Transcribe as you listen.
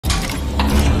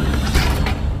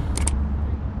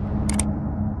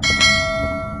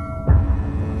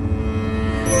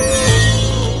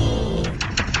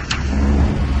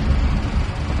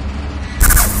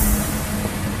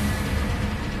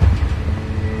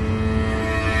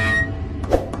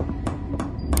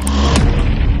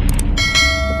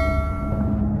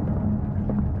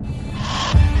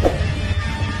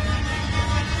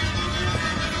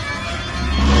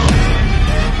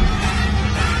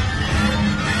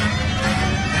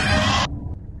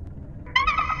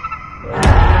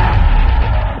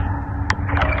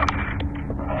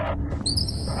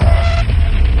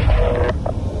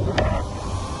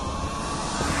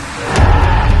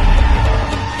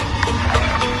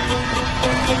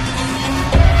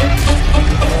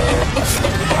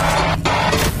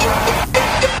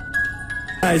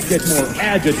Guys get more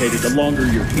agitated the longer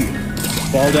you're here.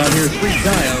 Fall down here 3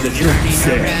 times and you're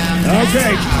dead.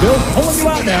 Okay, Bill's pulling you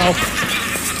out now.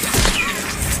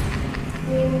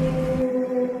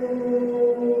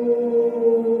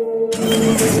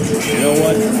 You know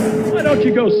what? Why don't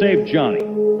you go save Johnny?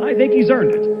 I think he's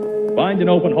earned it. Find an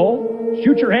open hole,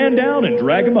 shoot your hand down, and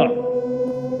drag him up.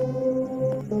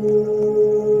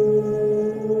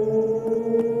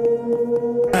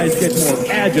 Guys get more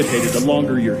agitated the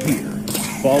longer you're here.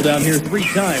 Fall down here 3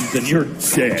 times and you're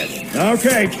dead.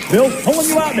 Okay, Bill's pulling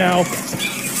you out now.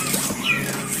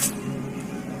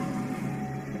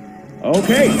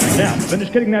 Okay, now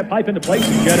finish getting that pipe into place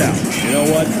and get out. You know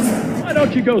what? Why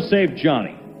don't you go save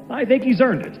Johnny? I think he's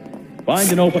earned it.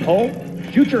 Find an open hole,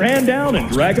 shoot your hand down, and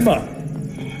drag him up.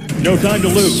 No time to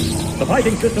lose. The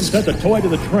piping system sent a toy to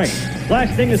the train.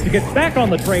 Last thing is to get back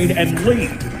on the train and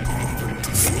leave.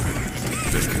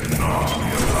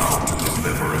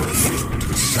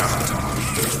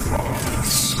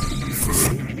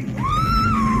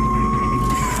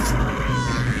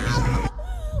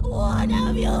 What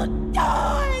have you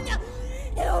done?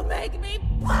 You make me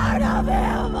part of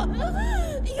him.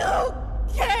 You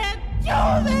can't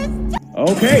do this.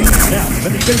 Okay, now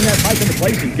finish getting that pipe into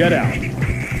place and get out.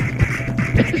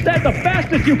 Is that the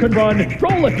fastest you can run?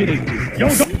 Roll if you need to.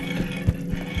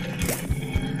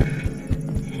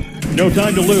 No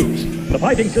time to lose. The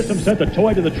piping system sent the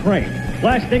toy to the train.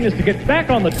 Last thing is to get back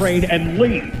on the train and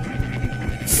leave.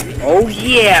 Oh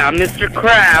yeah, Mr.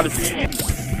 Krabs.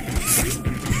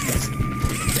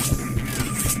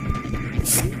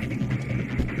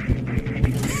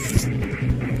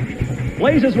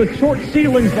 Blazes with short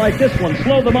ceilings like this one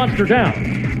slow the monster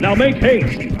down. Now make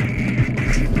haste.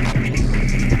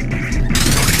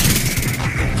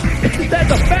 Is that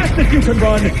the fastest you can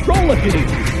run? Roll if you need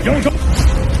to.